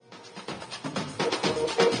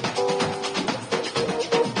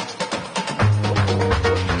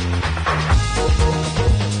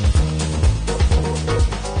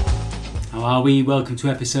are we? Welcome to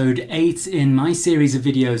episode 8 in my series of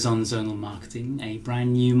videos on zonal marketing, a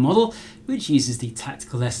brand new model which uses the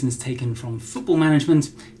tactical lessons taken from football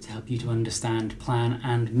management to help you to understand, plan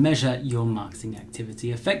and measure your marketing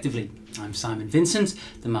activity effectively. I'm Simon Vincent,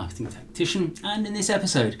 the marketing tactician, and in this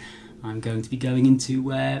episode I'm going to be going into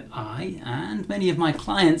where I and many of my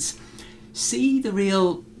clients see the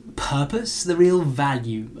real purpose, the real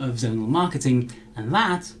value of zonal marketing, and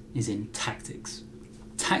that is in tactics.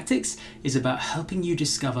 Tactics is about helping you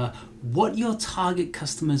discover what your target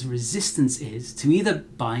customer's resistance is to either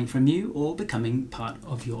buying from you or becoming part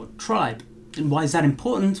of your tribe. And why is that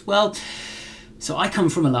important? Well, so I come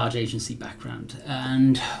from a large agency background,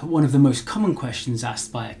 and one of the most common questions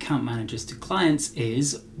asked by account managers to clients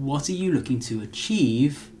is, what are you looking to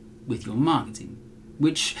achieve with your marketing?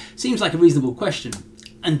 Which seems like a reasonable question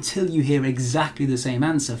until you hear exactly the same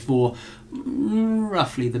answer for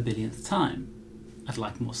roughly the billionth time. I'd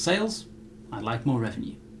like more sales, I'd like more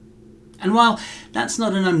revenue. And while that's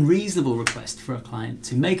not an unreasonable request for a client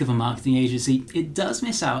to make of a marketing agency, it does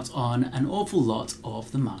miss out on an awful lot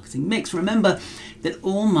of the marketing mix. Remember that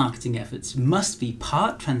all marketing efforts must be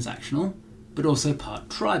part transactional, but also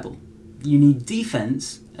part tribal. You need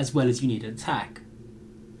defense as well as you need attack.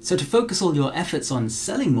 So to focus all your efforts on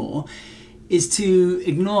selling more is to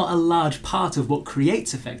ignore a large part of what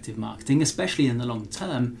creates effective marketing, especially in the long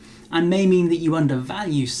term, and may mean that you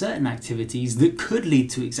undervalue certain activities that could lead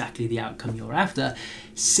to exactly the outcome you're after,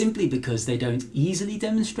 simply because they don't easily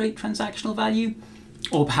demonstrate transactional value,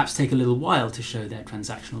 or perhaps take a little while to show their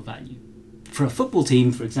transactional value. For a football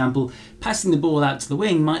team, for example, passing the ball out to the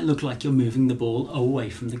wing might look like you're moving the ball away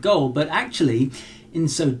from the goal, but actually, in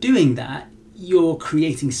so doing that, you're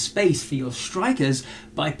creating space for your strikers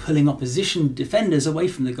by pulling opposition defenders away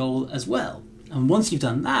from the goal as well. And once you've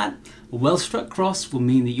done that, a well-struck cross will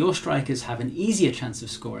mean that your strikers have an easier chance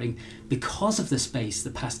of scoring because of the space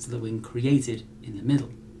the pass to the wing created in the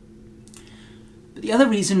middle. But the other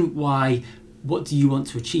reason why what do you want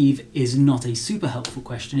to achieve is not a super helpful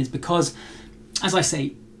question is because, as I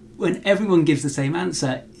say, when everyone gives the same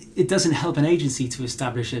answer, it doesn't help an agency to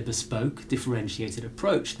establish a bespoke, differentiated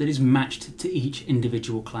approach that is matched to each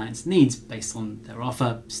individual client's needs based on their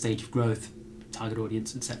offer, stage of growth, target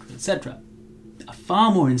audience, etc., etc. A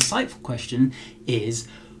far more insightful question is,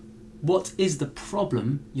 what is the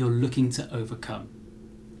problem you're looking to overcome?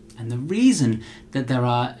 And the reason that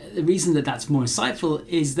that's more insightful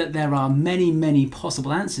is that there are many, many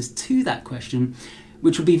possible answers to that question,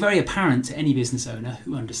 which will be very apparent to any business owner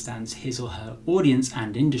who understands his or her audience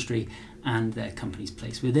and industry and their company's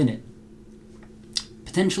place within it.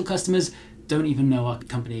 Potential customers don't even know our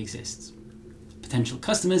company exists. Potential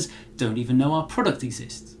customers don't even know our product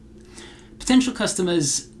exists. Potential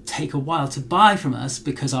customers take a while to buy from us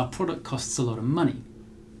because our product costs a lot of money.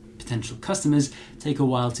 Potential customers take a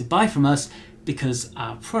while to buy from us because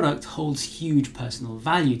our product holds huge personal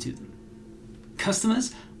value to them.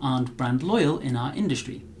 Customers aren't brand loyal in our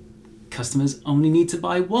industry. Customers only need to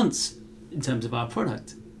buy once in terms of our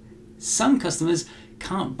product. Some customers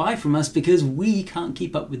can't buy from us because we can't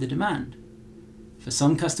keep up with the demand. For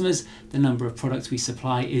some customers, the number of products we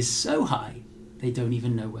supply is so high, they don't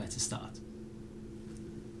even know where to start.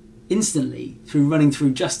 Instantly, through running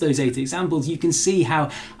through just those 8 examples, you can see how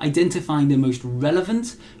identifying the most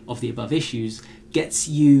relevant of the above issues gets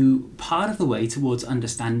you part of the way towards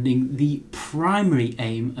understanding the primary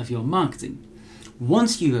aim of your marketing.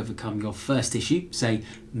 Once you overcome your first issue, say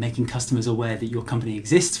making customers aware that your company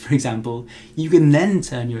exists, for example, you can then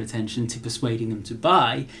turn your attention to persuading them to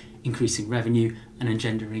buy, increasing revenue and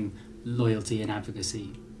engendering loyalty and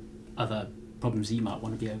advocacy, other problems that you might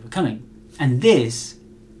want to be overcoming. And this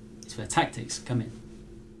is where tactics come in.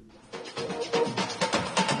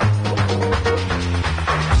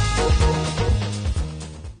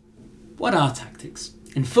 What are tactics?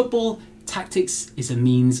 In football, tactics is a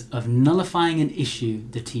means of nullifying an issue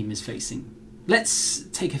the team is facing. Let's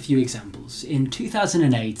take a few examples. In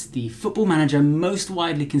 2008, the football manager most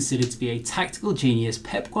widely considered to be a tactical genius,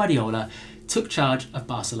 Pep Guardiola, took charge of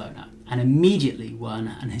Barcelona and immediately won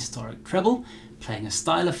an historic treble, playing a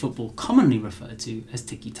style of football commonly referred to as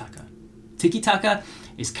tiki-taka. Tiki-taka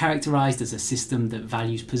is characterized as a system that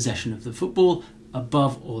values possession of the football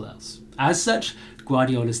above all else. As such,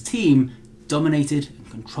 Guardiola's team dominated and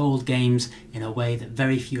controlled games in a way that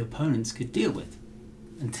very few opponents could deal with.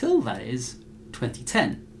 Until, that is,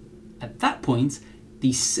 2010. At that point,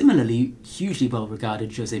 the similarly hugely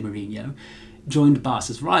well-regarded Jose Mourinho joined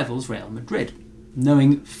Barca's rivals Real Madrid.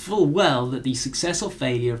 knowing full well that the success or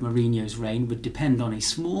failure of Mourinho's reign would depend on a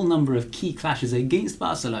small number of key clashes against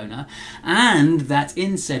Barcelona, and that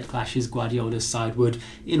in said clashes Guardiola's side would,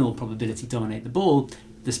 in all probability, dominate the ball,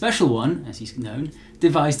 the special one, as he's known,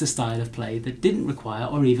 devised a style of play that didn't require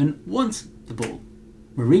or even want the ball.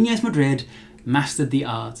 Mourinho's Madrid mastered the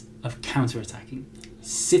art of counter-attacking,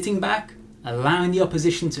 sitting back, allowing the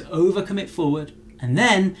opposition to overcommit forward, and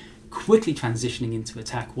then quickly transitioning into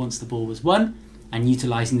attack once the ball was won, and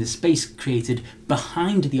utilising the space created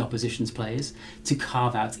behind the opposition's players to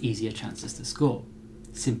carve out easier chances to score.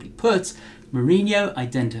 Simply put, Mourinho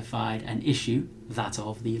identified an issue, that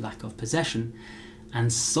of the lack of possession,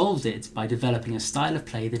 and solved it by developing a style of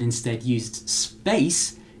play that instead used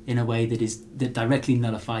space in a way that directly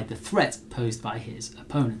nullified the threat posed by his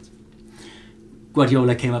opponent.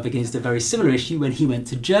 Guardiola came up against a very similar issue when he went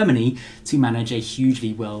to Germany to manage a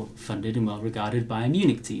hugely well-funded and well-regarded Bayern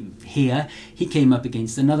Munich team. Here, he came up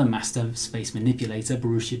against another master space manipulator,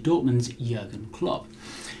 Borussia Dortmund's Jurgen Klopp.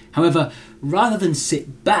 However, rather than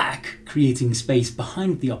sit back, creating space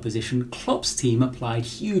behind the opposition, Klopp's team applied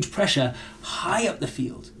huge pressure high up the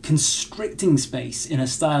field, constricting space in a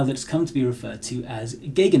style that's come to be referred to as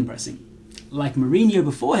gegenpressing. Like Mourinho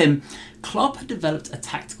before him, Klopp had developed a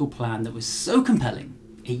tactical plan that was so compelling,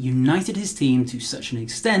 it united his team to such an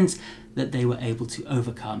extent that they were able to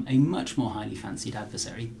overcome a much more highly fancied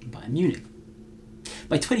adversary, Bayern Munich.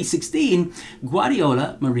 By 2016,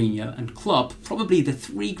 Guardiola, Mourinho and Klopp, probably the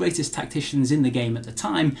three greatest tacticians in the game at the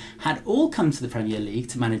time, had all come to the Premier League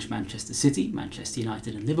to manage Manchester City, Manchester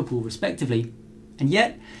United and Liverpool respectively, and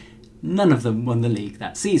yet none of them won the league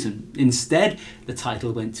that season. Instead, the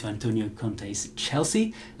title went to Antonio Conte's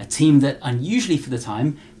Chelsea, a team that, unusually for the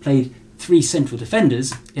time, played three central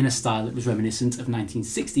defenders in a style that was reminiscent of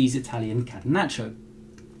 1960s Italian catenaccio.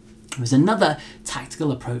 It was another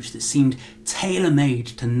tactical approach that seemed tailor-made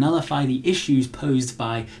to nullify the issues posed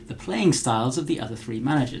by the playing styles of the other three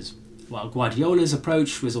managers. While Guardiola's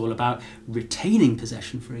approach was all about retaining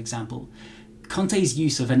possession, for example, Conte's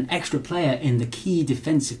use of an extra player in the key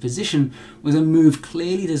defensive position was a move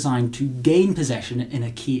clearly designed to gain possession in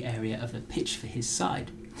a key area of the pitch for his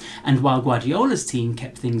side. And while Guardiola's team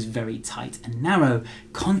kept things very tight and narrow,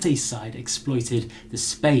 Conte's side exploited the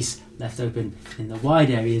space left open in the wide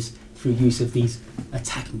areas through use of these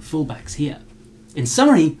attacking fullbacks here. In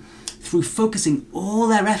summary, through focusing all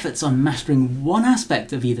their efforts on mastering one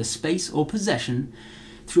aspect of either space or possession,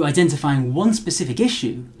 through identifying one specific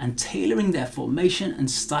issue and tailoring their formation and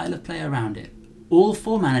style of play around it, all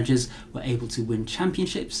four managers were able to win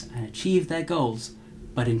championships and achieve their goals,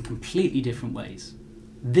 but in completely different ways.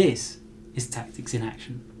 This is tactics in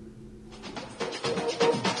action.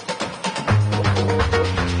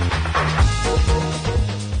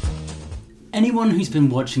 Anyone who's been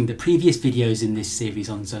watching the previous videos in this series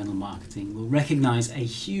on zonal marketing will recognise a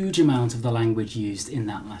huge amount of the language used in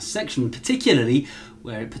that last section, particularly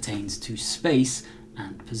where it pertains to space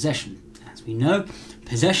and possession. As we know,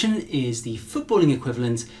 possession is the footballing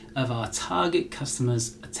equivalent of our target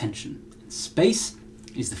customer's attention. And space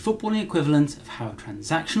is the footballing equivalent of how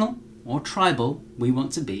transactional or tribal we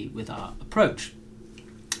want to be with our approach.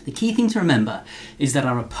 The key thing to remember is that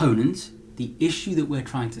our opponent, the issue that we're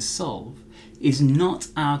trying to solve, is not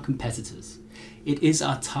our competitors. It is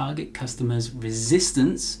our target customer's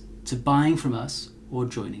resistance to buying from us or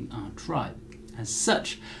joining our tribe. As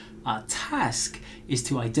such, our task is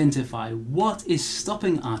to identify what is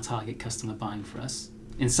stopping our target customer buying for us.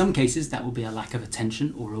 In some cases, that will be a lack of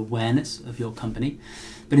attention or awareness of your company.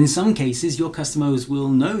 But in some cases, your customers will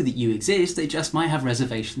know that you exist, they just might have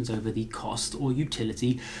reservations over the cost or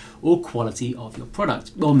utility or quality of your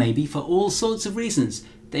product. Or maybe for all sorts of reasons,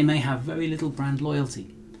 they may have very little brand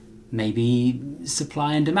loyalty. Maybe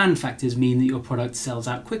supply and demand factors mean that your product sells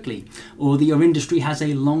out quickly, or that your industry has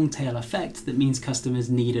a long tail effect that means customers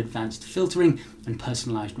need advanced filtering and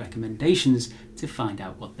personalized recommendations to find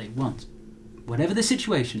out what they want. Whatever the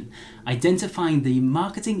situation, identifying the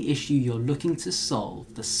marketing issue you're looking to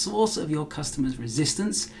solve, the source of your customer's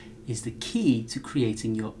resistance, is the key to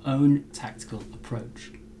creating your own tactical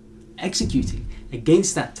approach. Executing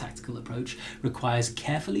against that tactical approach requires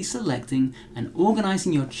carefully selecting and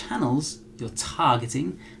organizing your channels, your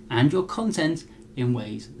targeting, and your content in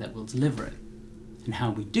ways that will deliver it. And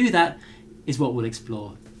how we do that is what we'll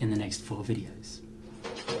explore in the next 4 videos.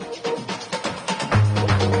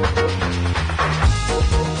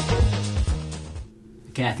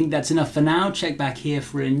 Okay, I think that's enough for now. Check back here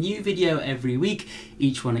for a new video every week,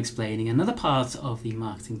 each one explaining another part of the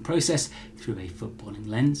marketing process through a footballing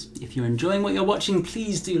lens. If you're enjoying what you're watching,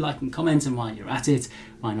 please do like and comment, and while you're at it,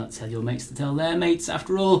 why not tell your mates to tell their mates?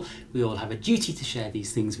 After all, we all have a duty to share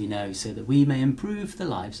these things we know so that we may improve the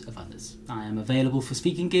lives of others. I am available for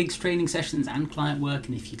speaking gigs, training sessions and client work,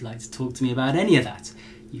 and if you'd like to talk to me about any of that,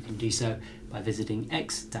 you can do so by visiting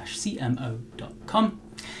x-cmo.com.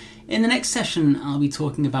 In the next session, I'll be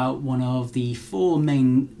talking about one of the 4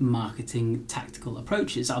 main marketing tactical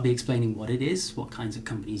approaches. I'll be explaining what it is, what kinds of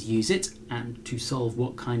companies use it, and to solve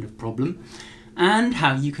what kind of problem, and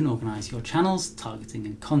how you can organise your channels, targeting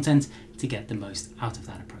and content to get the most out of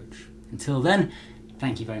that approach. Until then,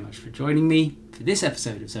 thank you very much for joining me for this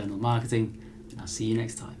episode of Zonal Marketing, and I'll see you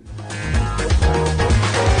next time.